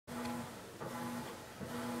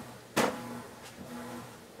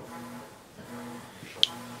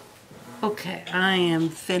Okay, I am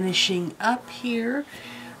finishing up here.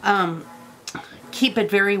 Keep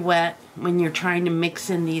it very wet when you're trying to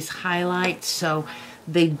mix in these highlights so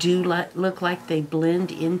they do look like they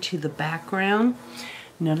blend into the background.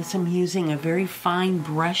 Notice I'm using a very fine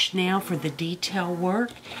brush now for the detail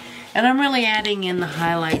work. And I'm really adding in the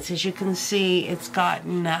highlights. As you can see, it's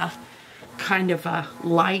gotten kind of a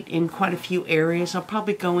light in quite a few areas. I'll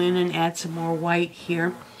probably go in and add some more white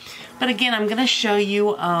here. But again, I'm going to show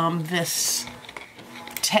you this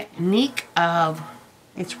technique of,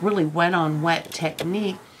 it's really wet on wet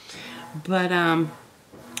technique, but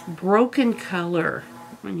broken color.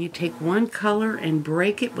 When you take one color and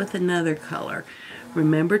break it with another color.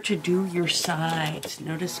 Remember to do your sides.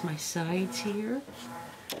 Notice my sides here.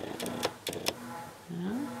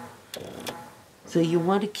 So you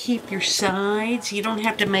want to keep your sides. You don't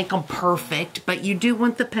have to make them perfect, but you do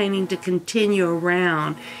want the painting to continue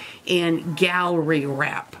around. In gallery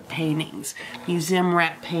wrap paintings, museum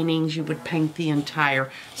wrap paintings, you would paint the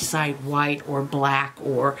entire side white or black,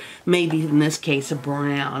 or maybe in this case a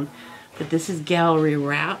brown. But this is gallery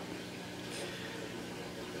wrap,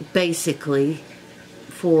 basically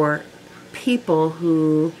for people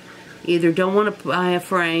who either don't want to buy a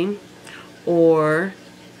frame or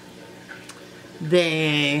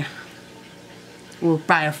they will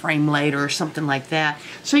buy a frame later or something like that.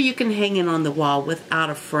 So you can hang it on the wall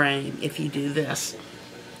without a frame if you do this.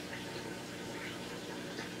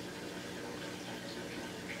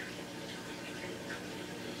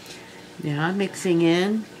 Now I'm mixing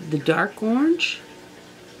in the dark orange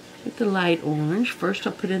with the light orange. First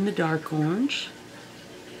I'll put in the dark orange.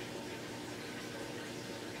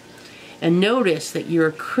 And notice that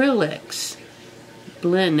your acrylics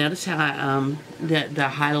blend. Notice how the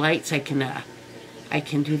highlights, I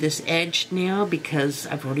can do this edge now because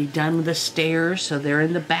I've already done the stairs, so they're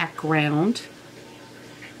in the background.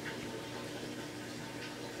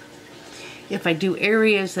 If I do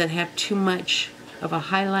areas that have too much of a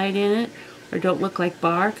highlight in it or don't look like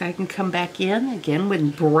bark, I can come back in again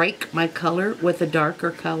and break my color with a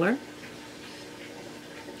darker color.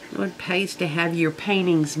 It pays to have your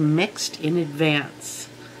paintings mixed in advance.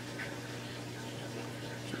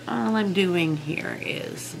 All I'm doing here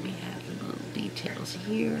is, let me add a little details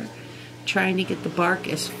here, trying to get the bark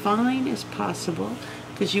as fine as possible,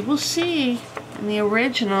 because you will see in the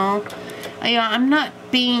original, I'm not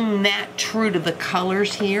being that true to the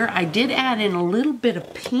colors here. I did add in a little bit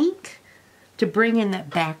of pink to bring in that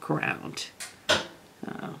background.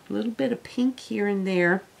 A little bit of pink here and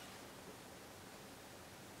there,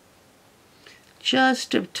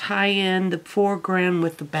 just to tie in the foreground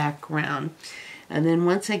with the background. And then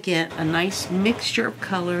once I get a nice mixture of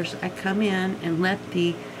colors, I come in and let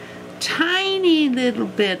the tiny little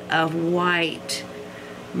bit of white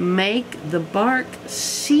make the bark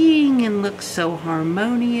sing and look so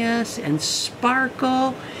harmonious and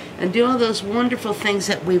sparkle and do all those wonderful things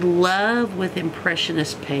that we love with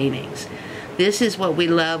Impressionist paintings. This is what we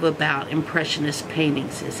love about Impressionist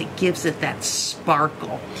paintings, is it gives it that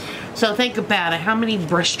sparkle. So think about it. How many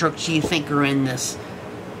brushstrokes do you think are in this?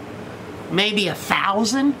 Maybe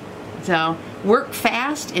 1,000. So work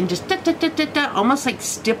fast and just almost like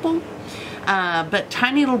stipple, but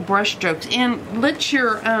tiny little brush strokes. And let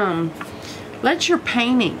your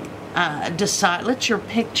painting decide. Let your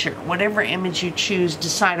picture, whatever image you choose,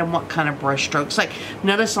 decide on what kind of brush strokes. Like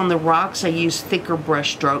notice on the rocks, I use thicker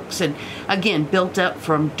brush strokes, and again built up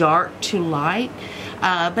from dark to light.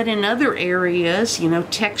 But in other areas, you know,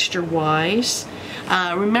 texture-wise.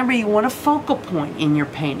 Remember, you want a focal point in your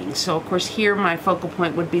painting. So, of course, here my focal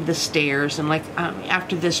point would be the stairs. And like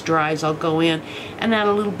after this dries, I'll go in and add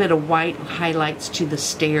a little bit of white highlights to the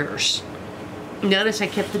stairs. Notice I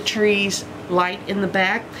kept the trees light in the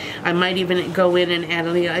back. I might even go in and add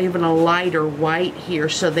even a lighter white here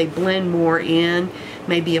so they blend more in.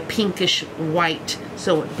 Maybe a pinkish white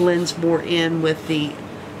so it blends more in with the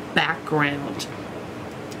background.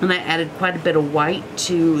 And I added quite a bit of white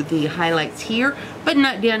to the highlights here, but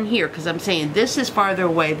not down here, because I'm saying this is farther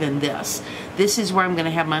away than this. This is where I'm going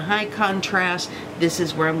to have my high contrast. This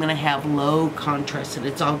is where I'm going to have low contrast, and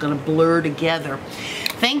it's all going to blur together.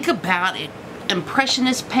 Think about it.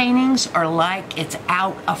 Impressionist paintings are like it's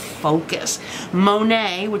out of focus.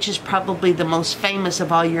 Monet, which is probably the most famous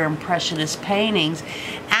of all your Impressionist paintings,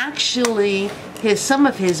 actually, some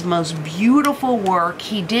of his most beautiful work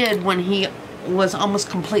he did when he was almost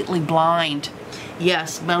completely blind.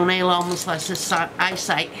 Yes, Monet almost lost his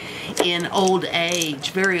eyesight in old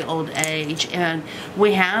age, very old age, and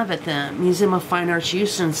we have at the Museum of Fine Arts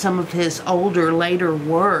Houston some of his older, later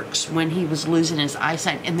works when he was losing his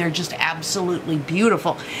eyesight, and they're just absolutely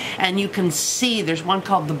beautiful. And you can see, there's one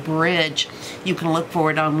called The Bridge. You can look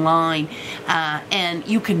for it online, and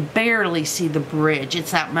you can barely see the bridge.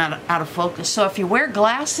 It's out of focus. So if you wear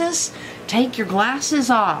glasses, take your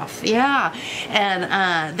glasses off. Yeah, and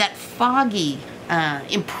that foggy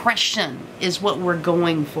impression is what we're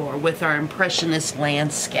going for with our Impressionist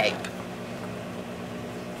landscape.